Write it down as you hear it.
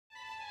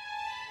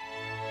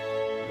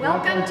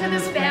Welcome to the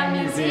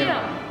Spam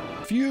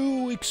Museum.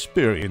 Few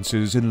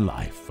experiences in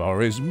life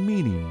are as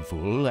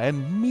meaningful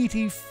and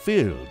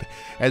meaty-filled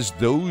as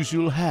those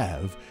you'll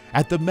have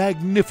at the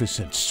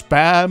magnificent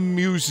Spam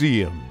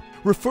Museum,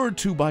 referred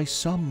to by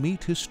some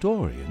meat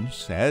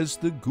historians as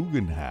the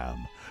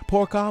Guggenham,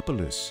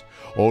 Porkopolis,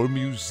 or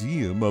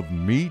Museum of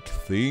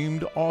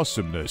Meat-Themed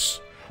Awesomeness.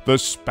 The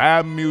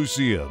Spam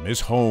Museum is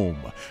home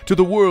to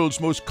the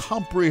world's most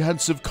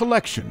comprehensive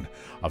collection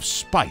of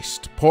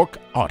spiced pork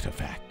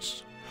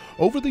artifacts.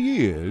 Over the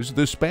years,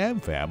 the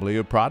Spam family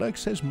of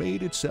products has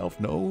made itself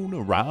known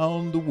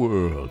around the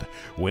world,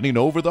 winning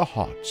over the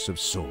hearts of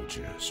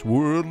soldiers,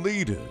 world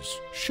leaders,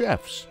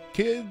 chefs,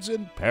 kids,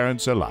 and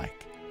parents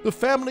alike. The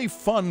family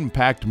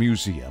fun-packed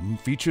museum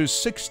features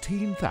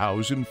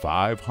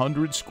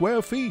 16,500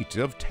 square feet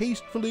of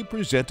tastefully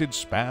presented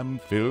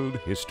Spam-filled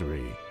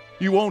history.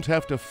 You won't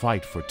have to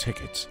fight for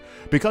tickets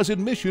because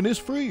admission is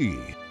free.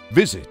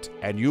 Visit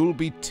and you'll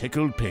be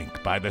tickled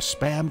pink by the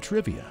Spam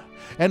trivia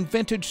and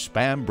vintage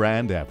Spam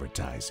brand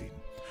advertising,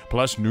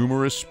 plus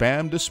numerous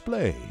Spam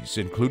displays,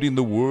 including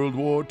the World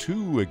War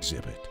II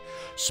exhibit,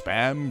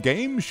 Spam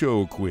game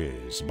show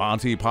quiz,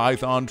 Monty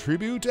Python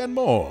tribute, and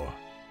more.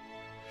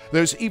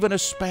 There's even a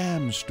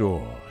Spam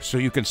store, so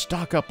you can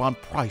stock up on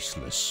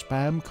priceless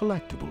Spam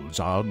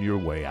collectibles on your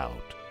way out.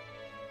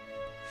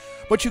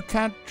 But you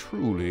can't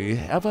truly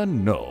ever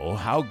know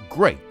how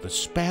great the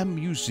Spam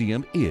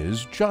Museum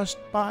is just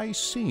by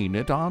seeing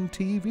it on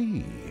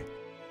TV.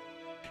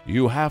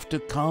 You have to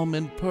come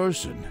in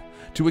person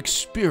to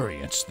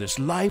experience this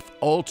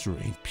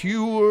life-altering,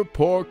 pure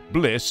pork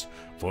bliss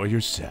for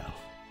yourself.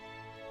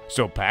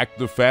 So pack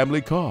the family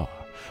car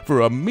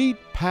for a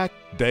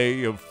meat-packed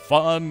day of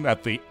fun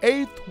at the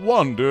 8th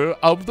wonder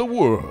of the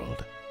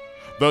world,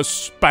 the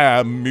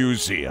Spam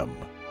Museum.